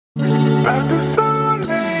Pas de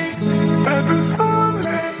soleil, pas de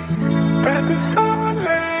soleil, pas de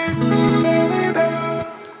soleil,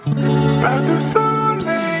 pas de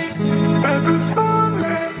soleil, pas de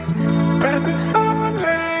soleil, pas de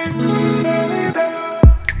soleil.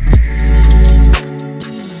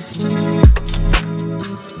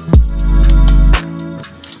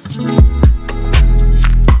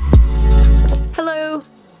 Hello.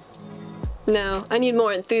 No, I need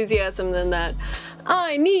more enthusiasm than that.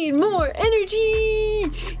 I need more energy!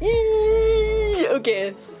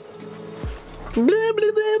 Okay. Blah,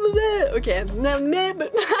 blah, blah, blah, blah. Okay.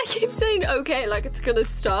 I keep saying okay like it's gonna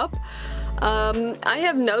stop. I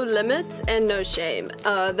have no limits and no shame.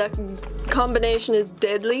 That combination is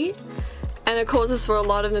deadly and it causes for a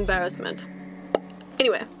lot of embarrassment.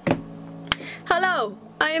 Anyway. Hello,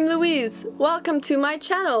 I am Louise. Welcome to my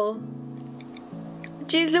channel.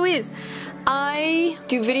 Jeez Louise. I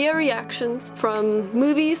do video reactions from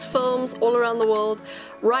movies, films all around the world.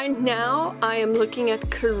 Right now I am looking at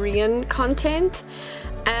Korean content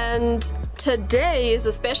and today is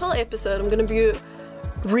a special episode. I'm gonna be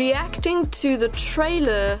reacting to the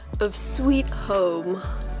trailer of Sweet Home.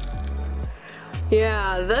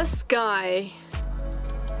 Yeah, this guy.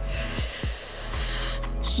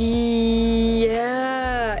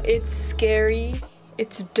 Yeah, it's scary,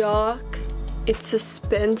 it's dark, it's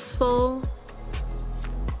suspenseful.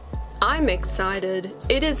 I'm excited.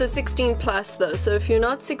 It is a 16 plus though, so if you're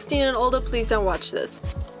not 16 and older, please don't watch this.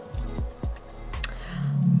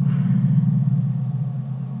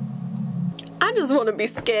 I just want to be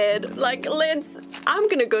scared. Like, I'm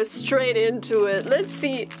gonna go straight into it. Let's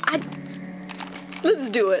see. Let's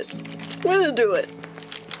do it. We're gonna do it.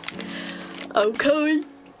 Okay.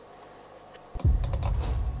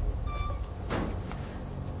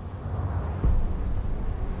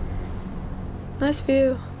 Nice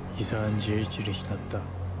view. 이사한 지 일주일이 지났다.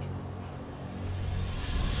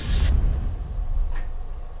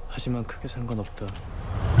 하지만 크게 상관없다.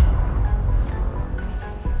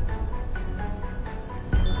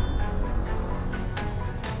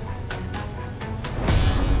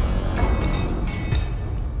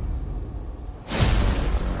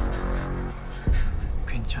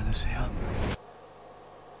 괜찮으세요?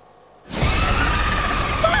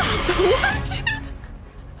 What?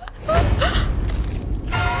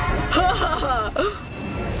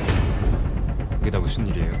 이게 다 무슨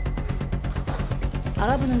일이에요?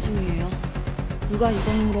 알아보는 중이에요. 누가 이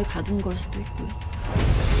건물에 가둔 걸 수도 있고요.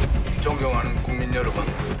 존경하는 국민 여러분,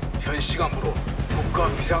 현 시간부로 국가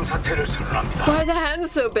비상사태를 선언합니다. Why are the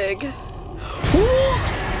hands so big?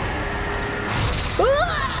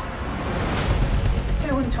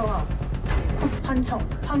 체온 저하, 콧 환청,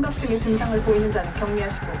 환각 등의 증상을 보이는 자는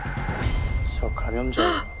격리하시고. 저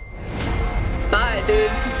감염자예요. Bye, dude.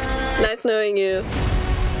 Nice knowing you.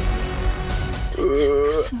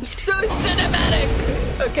 So cinematic.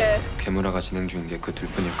 Okay. 괴물화가 진행 중인 게 그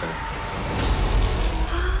둘뿐일까요?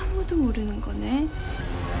 아무도 모르는 거네.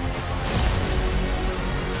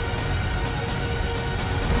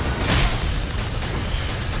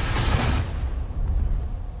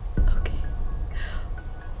 Okay.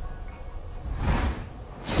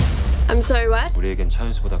 I'm sorry, what? 우리에겐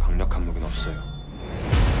차윤수보다 강력한 무기는 없어요.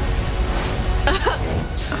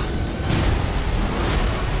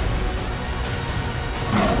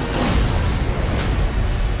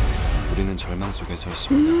 우리는 절망 속에 서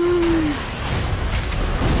있습니다.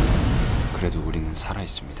 그래도 우리는 살아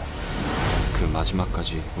있습니다. 그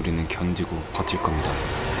마지막까지 우리는 견디고 버틸 겁니다.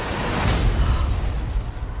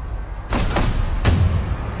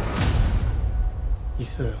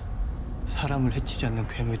 있어요. 사람을 해치지 않는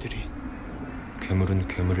괴물들이. 괴물은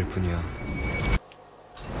괴물일 뿐이야.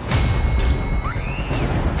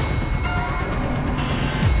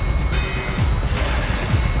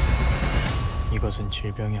 이것은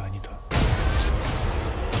질병이 아니다.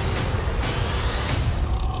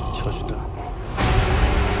 저주다.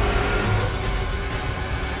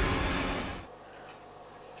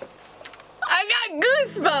 I got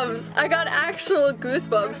goosebumps! I got actual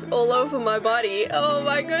goosebumps all over my body. Oh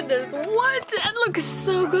my goodness, what? That looks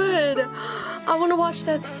so good! I want to watch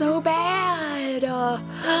that so bad!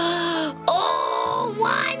 Oh,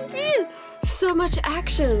 what? So much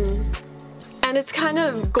action! And it's kind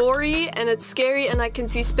of gory and it's scary and I can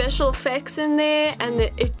see special effects in there and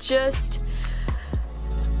it just...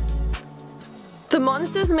 The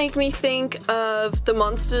monsters make me think of the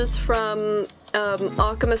monsters from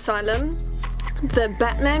Arkham Asylum. The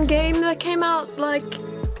Batman game that came out like,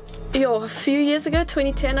 a few years ago,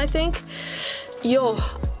 2010 I think.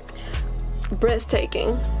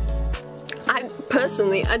 Breathtaking. I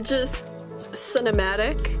just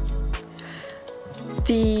cinematic.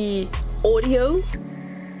 The audio,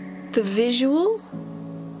 the visual,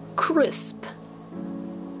 crisp.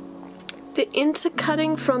 The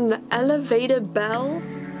intercutting from the elevator bell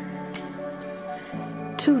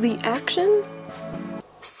to the action,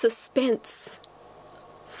 suspense,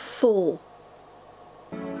 full.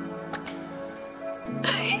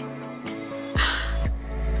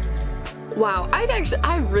 Wow,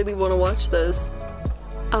 I really want to watch this.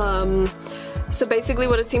 So basically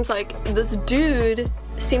what it seems like, this dude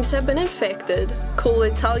seems to have been infected. Cool,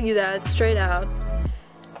 they tell you that straight out.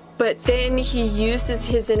 But then he uses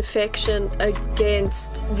his infection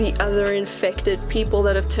against the other infected people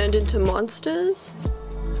that have turned into monsters.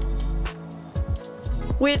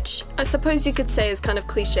 Which I suppose you could say is kind of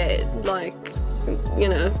cliched, like, you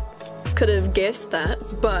know, could have guessed that,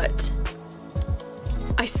 but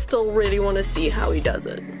I still really want to see how he does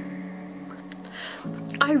it.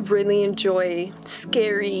 I really enjoy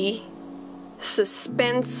scary,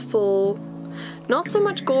 suspenseful, not so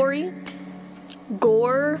much gory.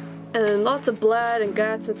 Gore and lots of blood and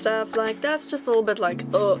guts and stuff, like that's just a little bit like,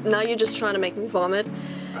 oh, now you're just trying to make me vomit.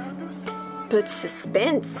 But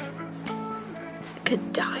suspense, I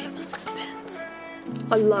could die for suspense.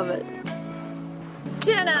 I love it.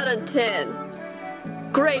 10 out of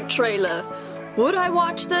 10. Great trailer. Would I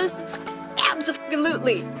watch this?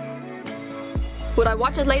 Absolutely. Would I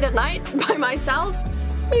watch it late at night by myself?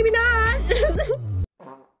 Maybe not.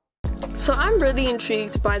 So I'm really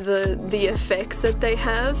intrigued by the effects that they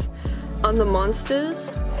have on the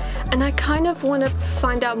monsters, and I kind of want to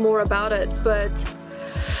find out more about it, but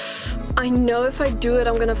I know if I do it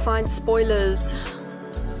I'm gonna find spoilers.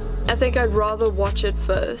 I think I'd rather watch it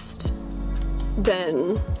first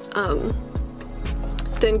than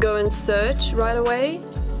go and search right away,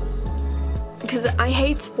 because I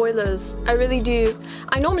hate spoilers. I really do.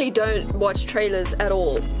 I normally don't watch trailers at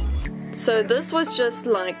all, so this was just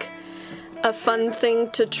like a fun thing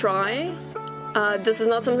to try. This is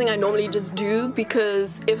not something I normally just do,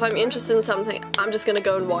 because if I'm interested in something I'm just gonna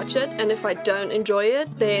go and watch it, and if I don't enjoy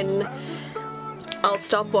it then I'll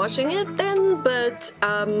stop watching it then. But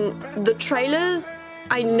the trailers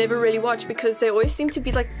I never really watch because they always seem to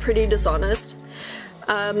be like pretty dishonest.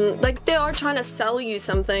 Like they are trying to sell you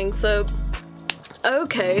something, so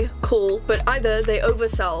okay, cool, but either they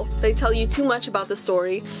oversell, they tell you too much about the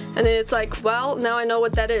story, and then it's like, well, now I know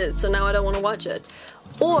what that is, so now I don't want to watch it.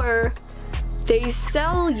 Or they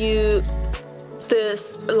sell you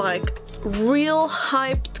this like real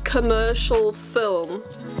hyped commercial film,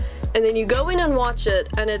 and then you go in and watch it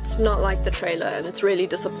and it's not like the trailer, and it's really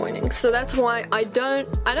disappointing. So that's why I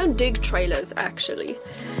don't dig trailers actually,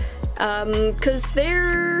 because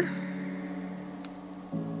they're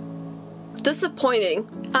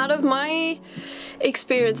disappointing. Out of my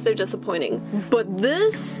experience, they're disappointing. But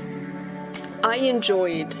this, I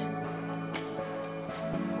enjoyed.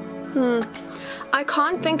 I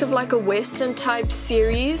can't think of like a Western type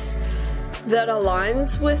series that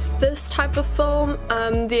aligns with this type of film.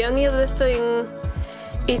 The only other thing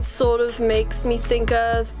it sort of makes me think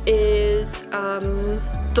of is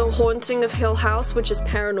The Haunting of Hill House, which is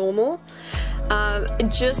paranormal.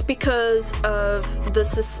 Just because of the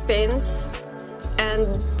suspense and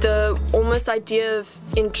the almost idea of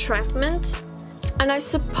entrapment, and I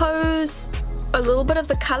suppose a little bit of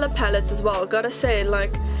the color palettes as well. Gotta say,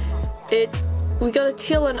 like, we got a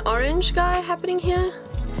teal and orange guy happening here,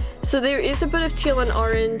 so there is a bit of teal and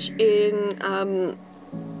orange in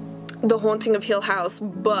The Haunting of Hill House,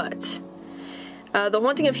 but The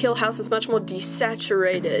Haunting of Hill House is much more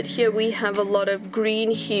desaturated. Here we have a lot of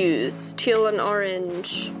green hues, teal and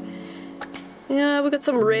orange. Yeah, we got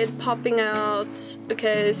some red popping out.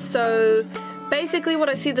 Okay, so basically what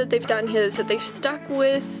I see that they've done here is that they've stuck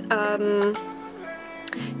with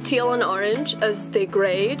teal and orange as their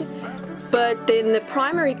grade, but then the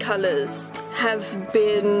primary colors have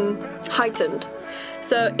been heightened.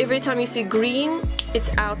 So every time you see green, it's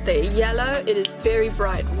out there. Yellow, it is very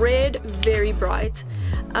bright. Red, very bright.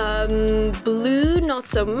 Blue, not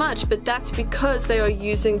so much, but that's because they are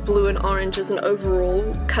using blue and orange as an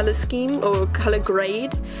overall color scheme or color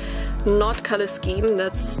grade, not color scheme.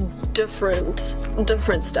 That's different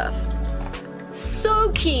stuff.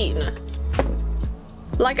 So keen.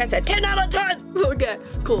 Like I said, 10 out of 10. Okay,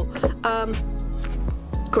 cool.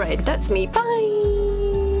 Great, that's me. Bye.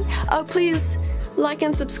 Oh, please like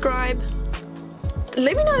and subscribe.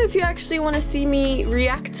 Let me know if you actually want to see me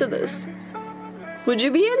react to this. Would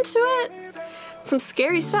you be into it? Some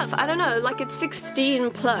scary stuff. I don't know, like it's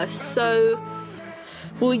 16 plus, so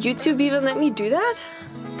will YouTube even let me do that?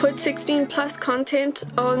 Put 16 plus content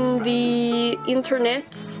on the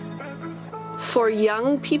internet for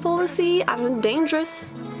young people to see? I don't know,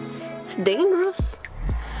 dangerous. It's dangerous.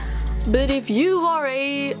 But if you are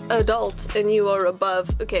a adult and you are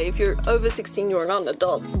above, okay, if you're over 16, you're not an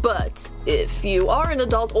adult, but if you are an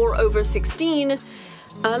adult or over 16,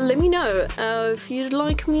 let me know if you'd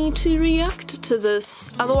like me to react to this.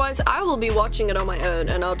 Otherwise, I will be watching it on my own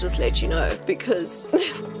and I'll just let you know because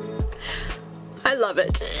I love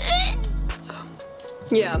it.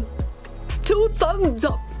 Yeah. 2 thumbs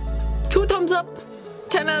up. 2 thumbs up.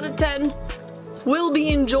 10 out of 10. Will be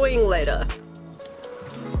enjoying later.